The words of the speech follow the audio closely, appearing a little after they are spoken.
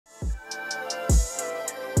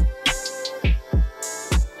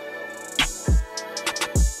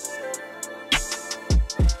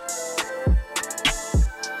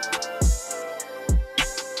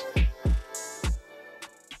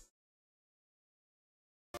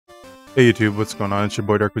Hey YouTube, what's going on? It's your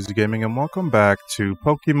boy Dark Wizzy Gaming, and welcome back to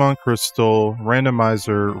Pokemon Crystal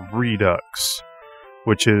Randomizer Redux,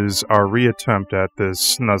 which is our reattempt at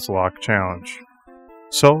this Nuzlocke challenge.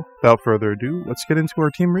 So, without further ado, let's get into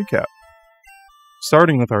our team recap.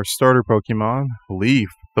 Starting with our starter Pokemon, Leaf,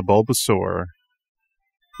 the Bulbasaur.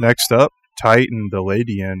 Next up, Titan, the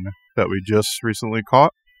Ladian, that we just recently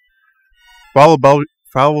caught. Followed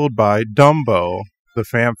by Dumbo, the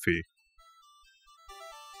Phanpy.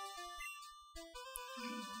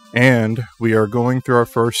 And we are going through our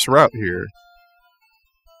first route here.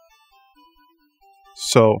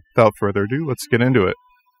 So, without further ado, let's get into it.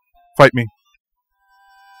 Fight me.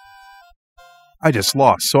 I just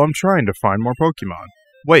lost, so I'm trying to find more Pokemon.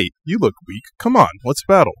 Wait, you look weak. Come on, let's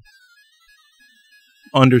battle.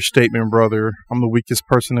 Understatement, brother. I'm the weakest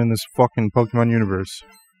person in this fucking Pokemon universe.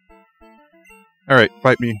 Alright,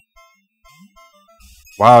 fight me.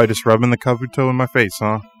 Wow, I just rubbing the Kabuto in my face,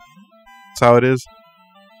 huh? That's how it is?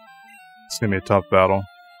 It's gonna be a tough battle.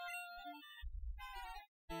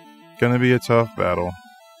 Gonna be a tough battle.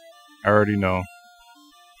 I already know.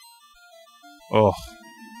 Oh.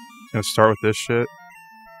 Gonna start with this shit.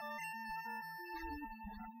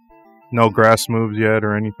 No grass moves yet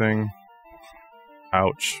or anything.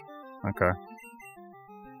 Ouch. Okay.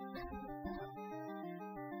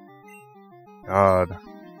 God.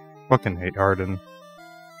 Fucking hate Harden.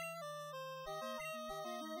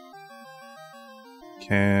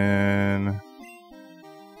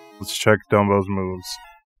 Let's check Dumbo's moves.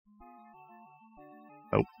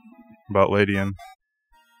 Nope. About Ladian.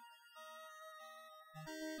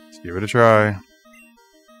 Let's give it a try.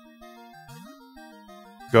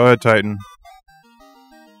 Go ahead, Titan.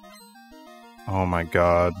 Oh my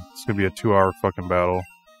god. It's gonna be a 2-hour fucking battle.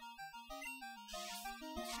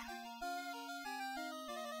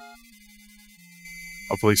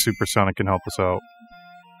 Hopefully Supersonic can help us out.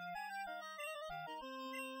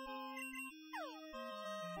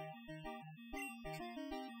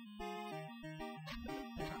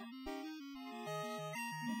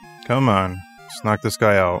 Come on, let's knock this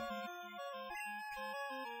guy out.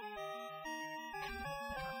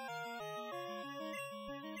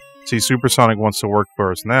 See, Supersonic wants to work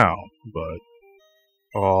for us now, but...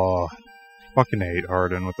 Oh, fucking hate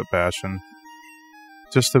Harden with a passion.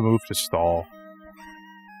 Just a move to stall.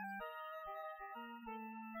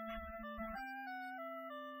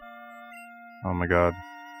 Oh my god.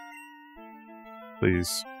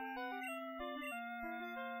 Please.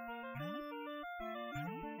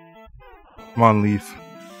 Come on, Leaf.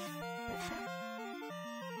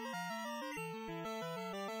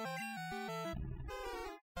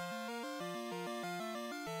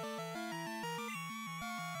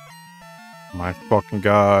 My fucking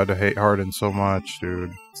god, I hate Harden so much,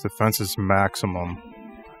 dude. His defense is maximum.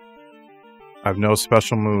 I have no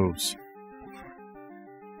special moves.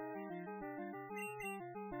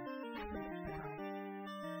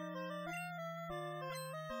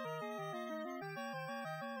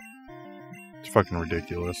 It's fucking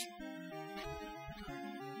ridiculous.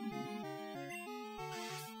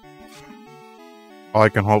 All I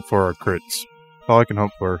can hope for are crits. All I can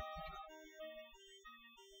hope for.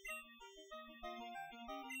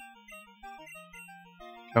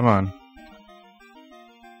 Come on.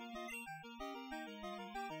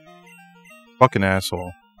 Fucking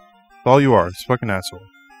asshole. That's all you are. It's fucking asshole.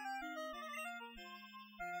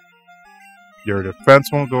 Your defense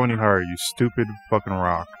won't go any higher, you stupid fucking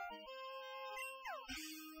rock.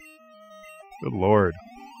 Good lord.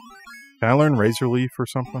 Can I learn Razor Leaf or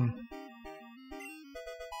something?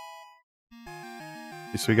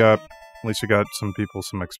 At least we got some people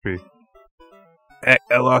some XP. Heck,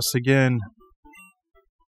 I lost again.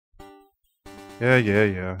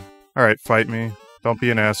 Yeah. Alright, fight me. Don't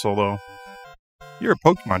be an asshole, though. You're a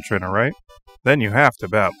Pokemon trainer, right? Then you have to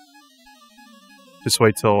battle. Just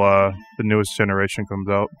wait till the newest generation comes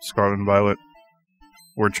out, Scarlet and Violet,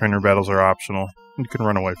 where trainer battles are optional. You can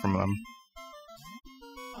run away from them.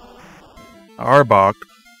 Arbok.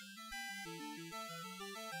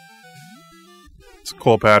 It's a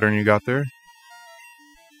cool pattern you got there.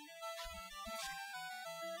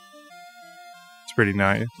 It's pretty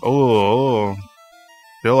nice. Oh.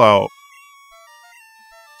 Chill out.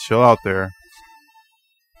 Chill out there.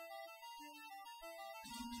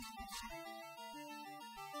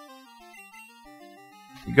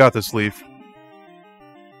 You got this, Leaf.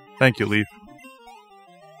 Thank you, Leaf.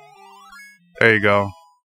 There you go.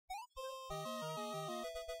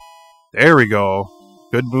 There we go.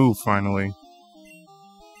 Good move, finally.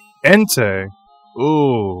 Entei.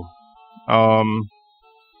 Ooh.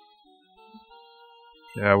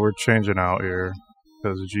 Yeah, we're changing out here.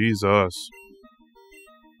 Because Jesus.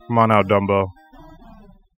 Come on out, Dumbo.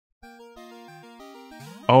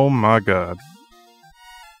 Oh my god.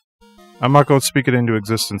 I'm not going to speak it into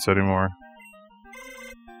existence anymore.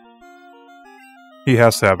 He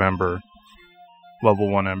has to have Ember. Level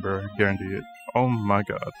 1 Ember, guarantee it. Oh my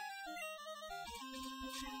god.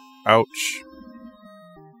 Ouch.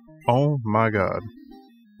 Oh my god.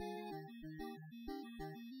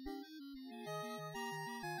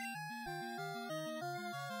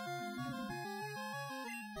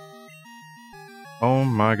 Oh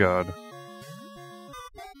my god.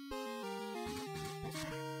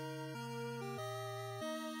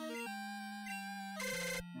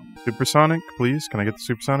 Supersonic, please? Can I get the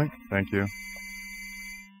Supersonic? Thank you.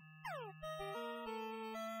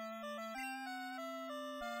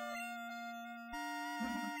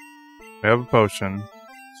 We have a potion.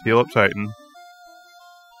 Let's heal up Titan.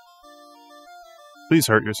 Please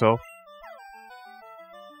hurt yourself.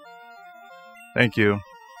 Thank you.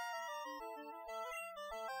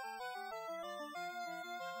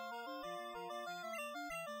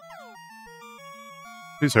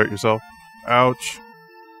 Please hurt yourself. Ouch.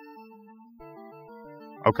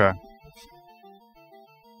 Okay.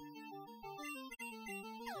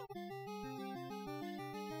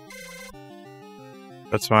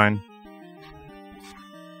 That's fine.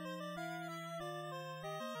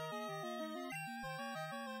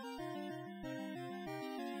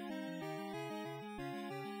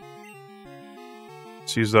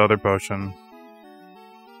 Let's use the other potion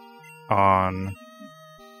on...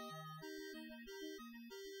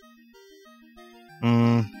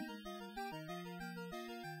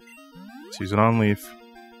 Let's use it on Leaf.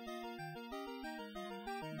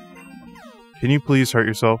 Can you please hurt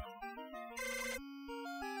yourself?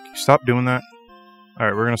 Can you stop doing that?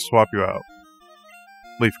 Alright, we're gonna swap you out.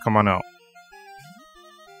 Leaf, come on out.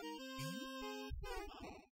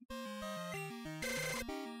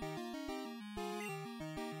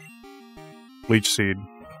 Leech Seed.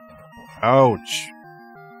 Ouch.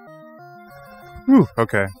 Whew,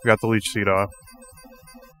 okay, we got the Leech Seed off.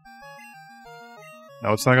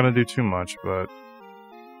 Now it's not gonna do too much, but...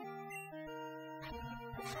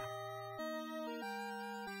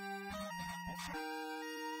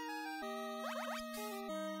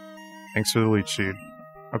 Thanks for the Leech Seed.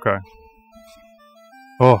 Okay.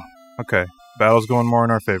 Oh, okay. Battle's going more in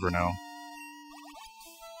our favor now.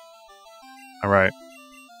 Alright.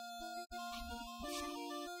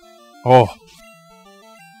 Oh.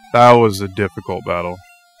 That was a difficult battle.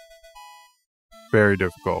 Very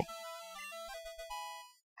difficult.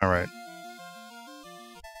 Alright.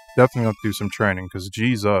 Definitely have to do some training, because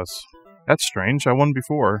Jesus. That's strange, I won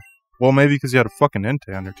before. Well, maybe because you had a fucking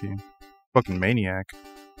Entei on your team. Fucking maniac.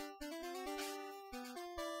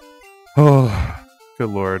 Oh, good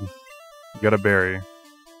lord. You got a berry.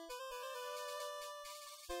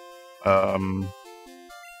 I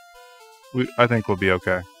think we'll be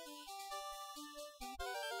okay.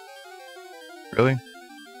 Really?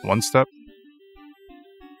 One step?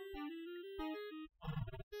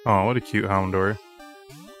 Oh, what a cute Houndour.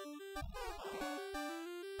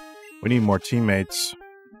 We need more teammates,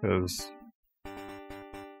 because...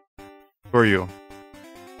 Who are you?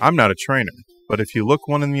 I'm not a trainer, but if you look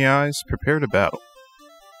one in the eyes, prepare to battle.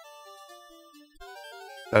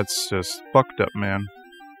 That's just fucked up, man.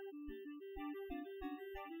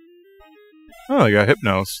 Oh, I got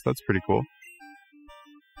Hypnos. That's pretty cool.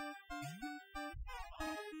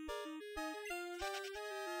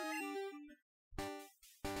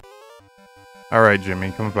 Alright,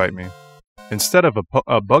 Jimmy, come fight me. Instead of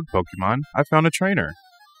a bug Pokemon, I found a trainer.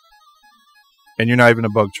 And you're not even a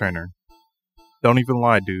bug trainer. Don't even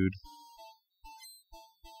lie, dude.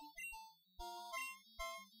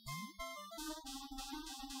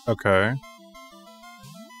 Okay.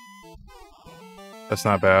 That's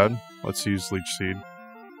not bad. Let's use Leech Seed.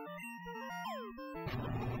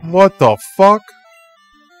 What the fuck?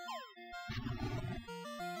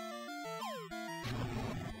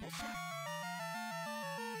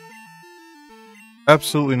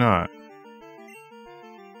 Absolutely not.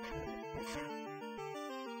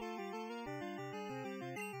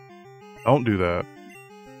 Don't do that.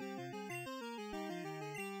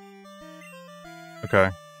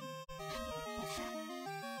 Okay.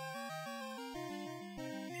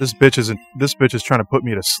 This bitch is trying to put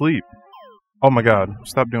me to sleep. Oh my god,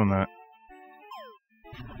 stop doing that.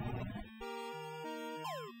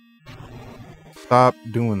 Stop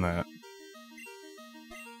doing that.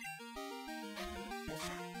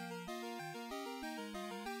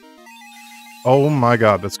 Oh my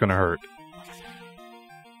god, that's gonna hurt.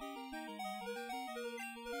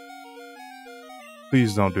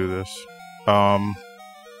 Please don't do this.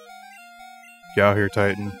 Get out here,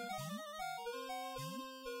 Titan.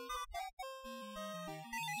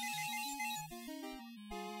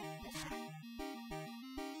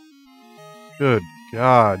 Good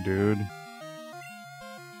God, dude.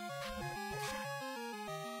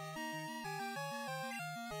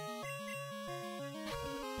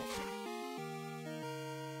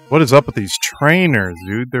 What is up with these trainers,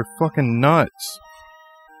 dude? They're fucking nuts.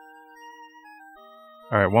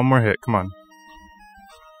 Alright, one more hit. Come on.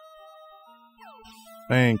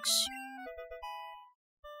 Thanks.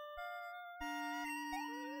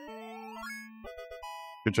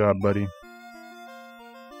 Good job, buddy.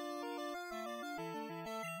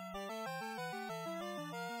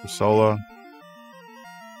 Solo.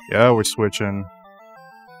 Yeah, we're switching.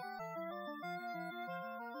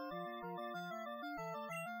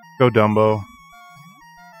 Go Dumbo.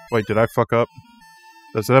 Wait, did I fuck up?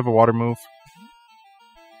 Does it have a water move?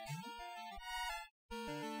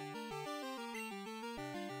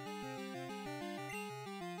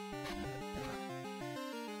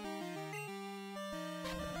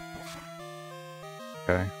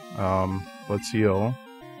 Okay. Let's heal.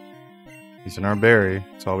 Using our berry.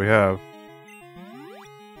 That's all we have.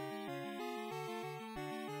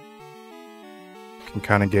 Can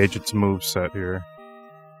kind of gauge its moveset here.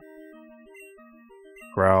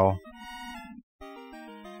 Growl.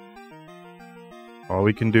 All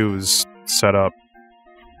we can do is set up.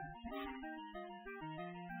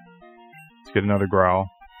 Let's get another growl.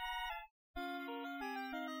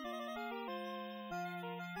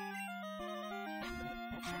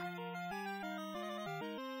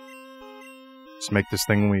 Let's make this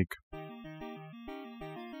thing weak.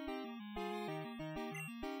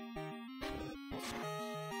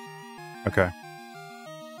 Okay.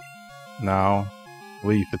 Now,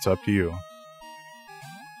 Leaf, it's up to you.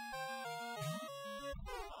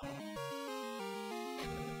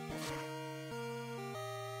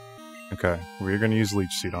 Okay, we're gonna use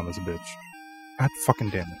Leech Seed on this bitch. God fucking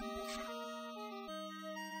damn it.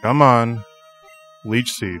 Come on.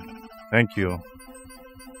 Leech Seed. Thank you.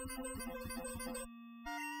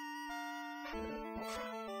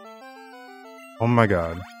 Oh my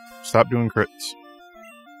god. Stop doing crits.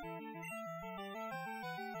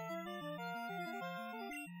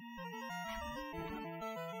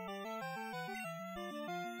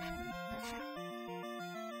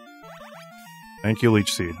 Thank you,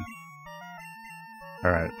 Leech Seed.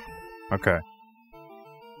 Alright. Okay.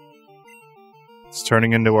 It's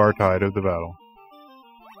turning into our tide of the battle.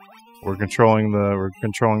 We're controlling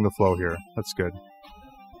the flow here. That's good.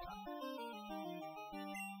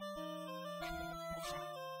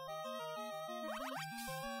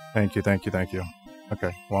 Thank you, thank you, thank you.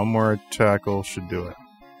 Okay, one more tackle should do it.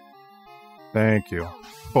 Thank you.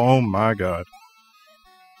 Oh my god.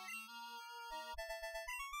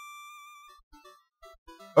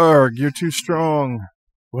 Urgh, you're too strong.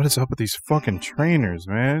 What is up with these fucking trainers,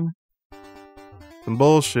 man? Some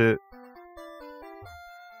bullshit.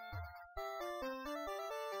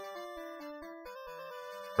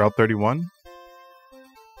 Route 31?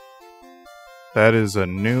 That is a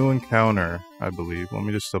new encounter, I believe. Let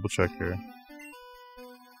me just double check here.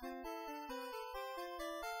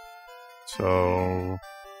 So,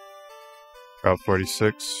 Route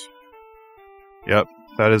 46. Yep,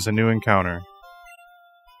 that is a new encounter.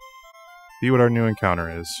 See what our new encounter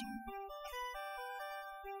is.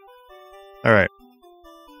 Alright.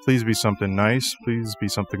 Please be something nice. Please be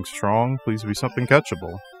something strong. Please be something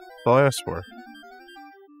catchable. That's all I ask for.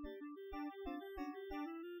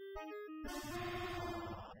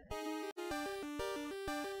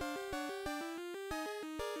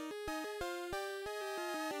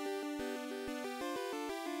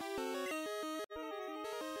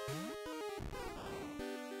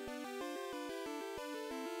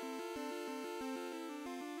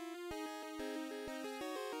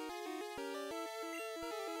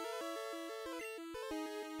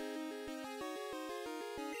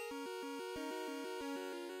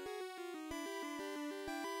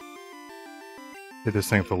 Hit this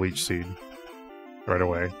thing with the Leech Seed right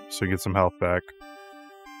away, so you get some health back.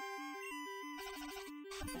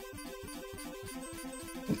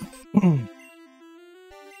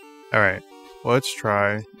 Alright, let's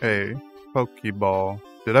try a Pokeball.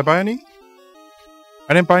 Did I buy any?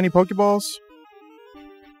 I didn't buy any Pokeballs?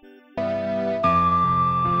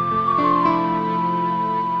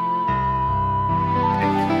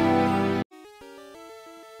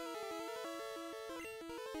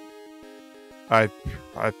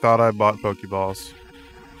 I thought I bought Pokeballs.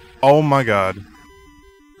 Oh my god.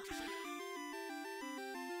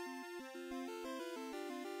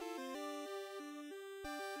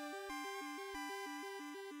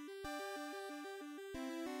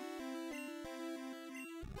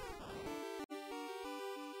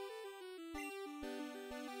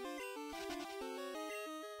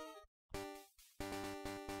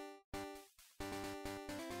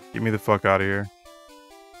 Get me the fuck out of here.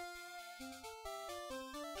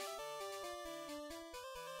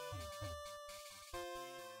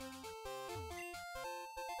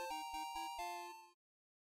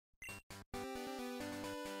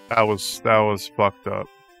 That was fucked up.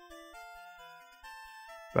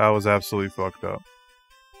 That was absolutely fucked up.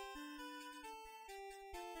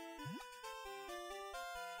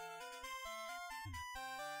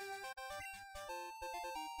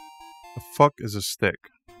 The fuck is a stick?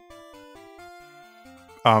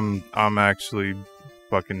 I'm actually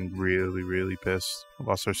fucking really pissed.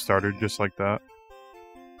 Lost our starter just like that.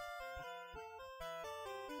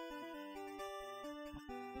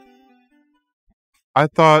 I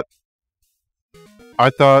thought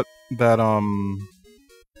that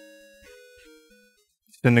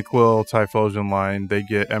Cynical Typhlosion line, they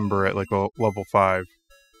get Ember at like a level 5.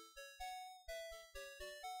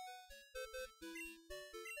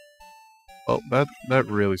 Oh, that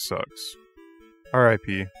really sucks.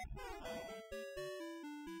 R.I.P.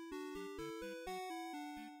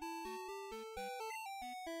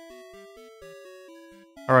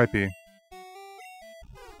 R.I.P.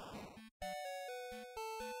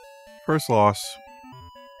 First loss.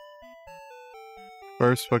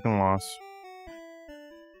 First fucking loss.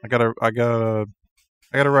 I got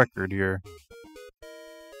a record here.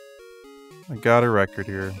 I got a record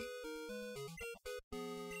here.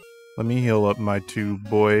 Let me heal up my 2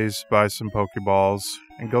 boys, buy some Pokeballs,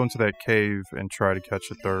 and go into that cave and try to catch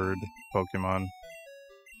a 3rd Pokemon.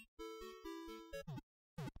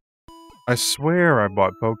 I swear I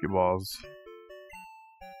bought Pokeballs.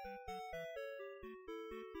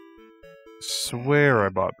 Swear I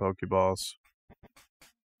bought Pokeballs.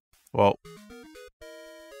 Well,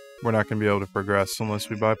 we're not going to be able to progress unless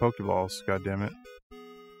we buy Pokeballs, goddammit.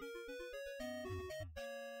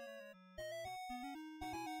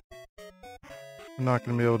 I'm not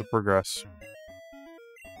going to be able to progress.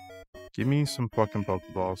 Give me some fucking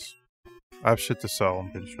Pokeballs. I have shit to sell,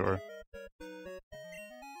 I'm pretty sure.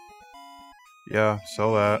 Yeah,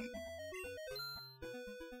 sell that.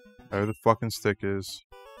 There the fucking stick is.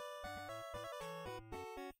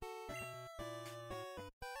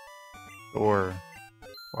 Or,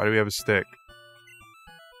 why do we have a stick?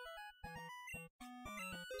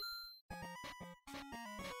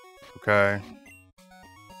 Okay.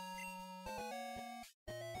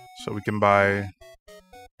 So we can buy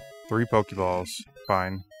 3 Pokeballs.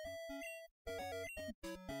 Fine.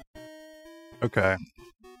 Okay.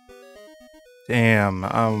 Damn,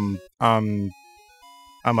 I'm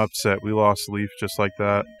upset. We lost Leaf just like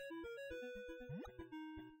that.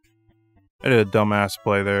 I did a dumbass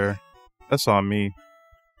play there. That's on me.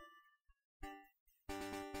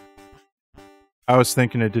 I was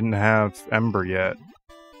thinking it didn't have Ember yet.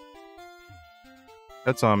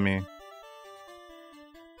 That's on me.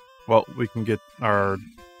 Well, we can get our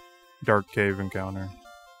Dark Cave encounter.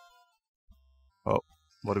 Oh,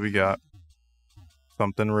 what do we got?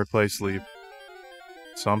 Something to replace Leaf.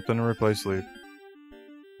 Something to replace Leaf.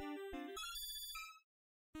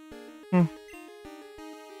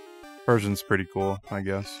 Persian's pretty cool, I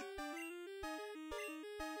guess.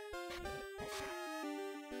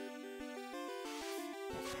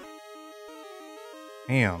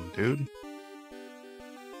 Damn, dude.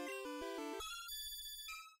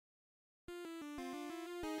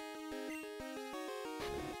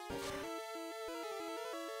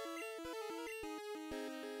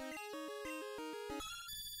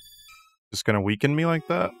 Just gonna weaken me like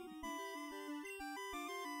that?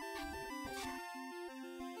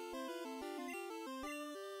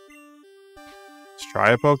 Let's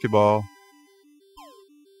try a Pokeball.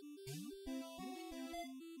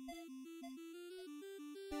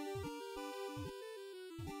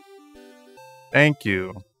 Thank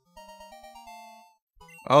you.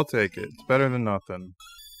 I'll take it. It's better than nothing.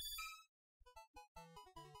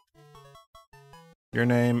 Your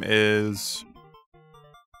name is...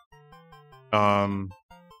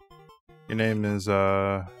 Your name is,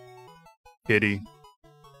 Kitty.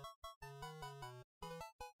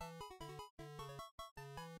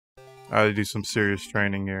 I gotta do some serious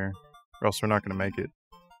training here, or else we're not gonna make it.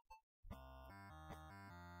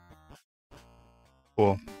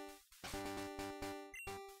 Cool.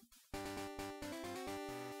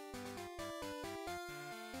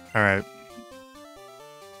 Alright.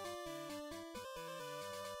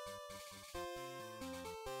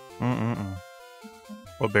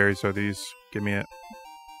 What berries are these? Give me it.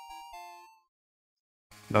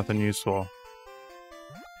 Nothing useful.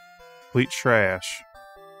 Complete trash.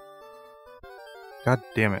 God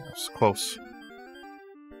damn it, it's close.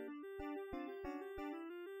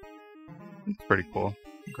 It's pretty cool.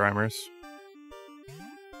 Grimers.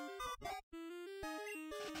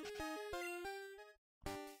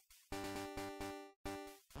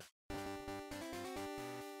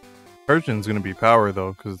 Persian's gonna be power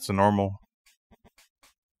though, because it's a normal.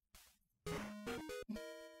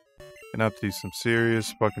 Gonna have to do some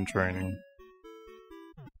serious fucking training.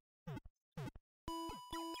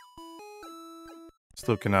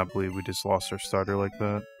 Still cannot believe we just lost our starter like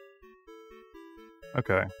that.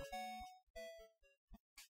 Okay.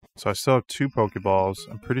 So I still have 2 Pokeballs.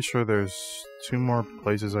 I'm pretty sure there's 2 more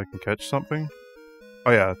places I can catch something.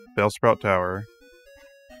 Oh yeah, Bellsprout Tower.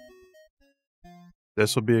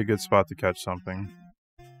 This will be a good spot to catch something.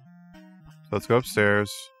 So let's go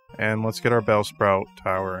upstairs, and let's get our Bellsprout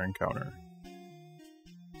Tower encounter.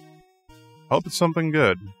 Hope it's something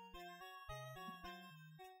good.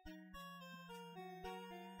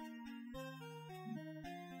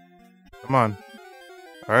 Come on.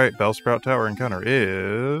 Alright, Bellsprout Tower encounter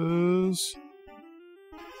is...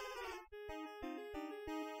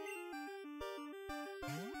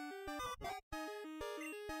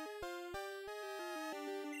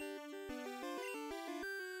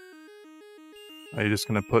 Are you just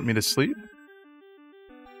gonna put me to sleep?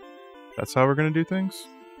 That's how we're gonna do things?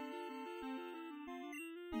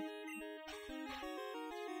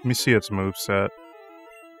 Let me see its moveset.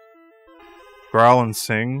 Growl and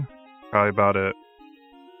Sing? Probably about it.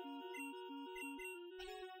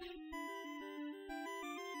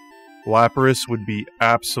 Lapras would be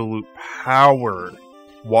absolute power.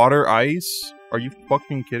 Water Ice? Are you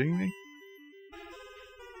fucking kidding me?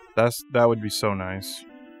 That would be so nice.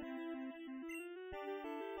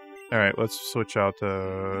 Alright, let's switch out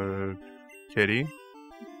to Kitty.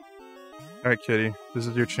 Alright, Kitty, this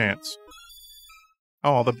is your chance.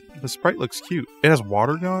 Oh, the sprite looks cute. It has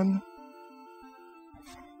water gun?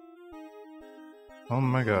 Oh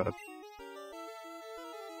my god.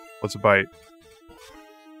 Let's bite.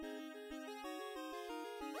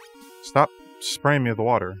 Stop spraying me with the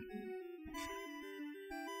water.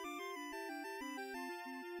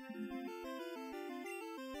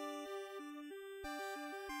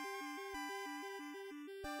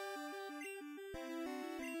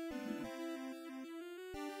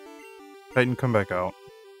 Titan, come back out.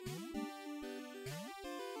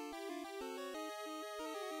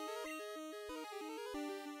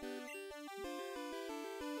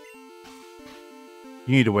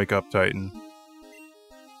 You need to wake up, Titan.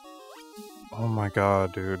 Oh my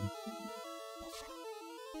god, dude.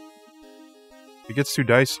 If it gets too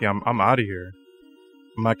dicey, I'm out of here.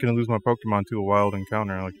 I'm not gonna lose my Pokemon to a wild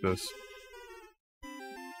encounter like this.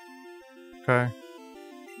 Okay.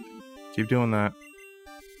 Keep doing that.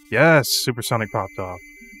 Yes! Supersonic popped off.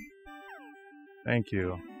 Thank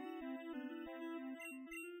you.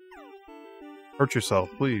 Hurt yourself,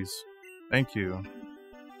 please. Thank you.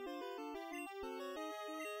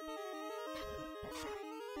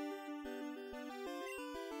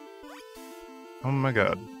 Oh my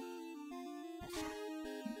god.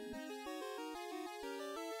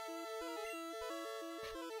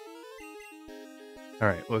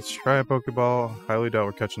 Alright, let's try a Pokeball. Highly doubt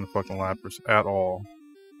we're catching the fucking Lapras at all.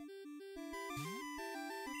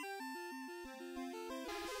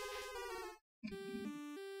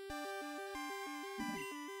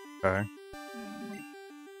 Okay.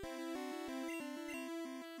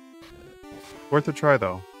 Worth a try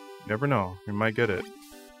though. You never know. We might get it.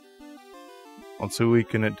 Once we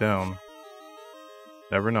weaken it down.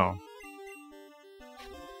 Never know.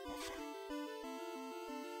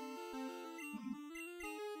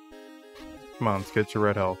 Come on, let's get your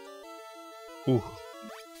red health. Ooh.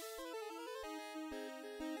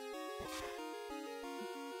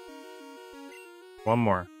 One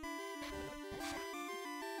more.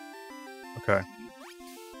 Okay.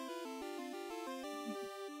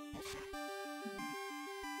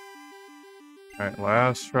 Alright,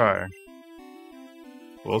 last try.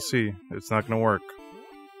 We'll see. It's not gonna work.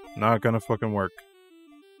 Not gonna fucking work.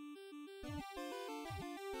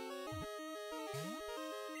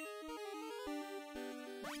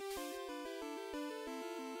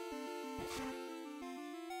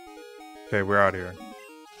 Okay, we're out here.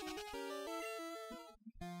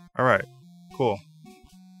 Alright, cool.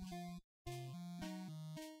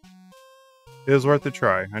 It was worth a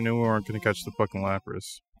try. I knew we weren't gonna catch the fucking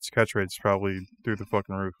Lapras. Its catch rate's probably through the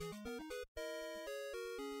fucking roof.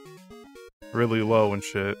 Really low and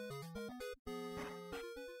shit.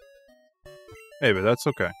 Hey, but that's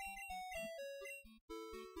okay.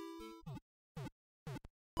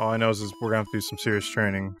 All I know is we're gonna have to do some serious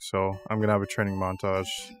training, so I'm gonna have a training montage.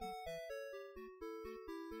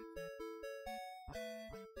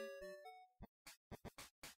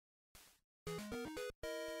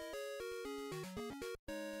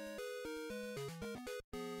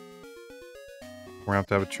 We're gonna have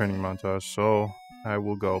to have a training montage, so I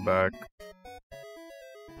will go back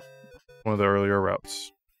one of the earlier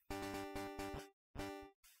routes.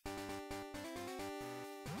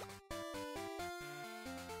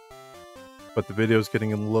 But the video is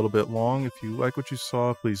getting a little bit long. If you like what you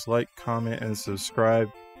saw, please like, comment, and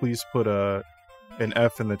subscribe. Please put an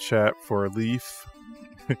F in the chat for a leaf.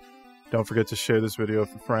 Don't forget to share this video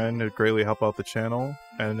with a friend. It would greatly help out the channel.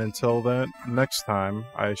 And until then, next time,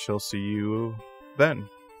 I shall see you then.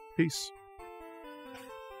 Peace.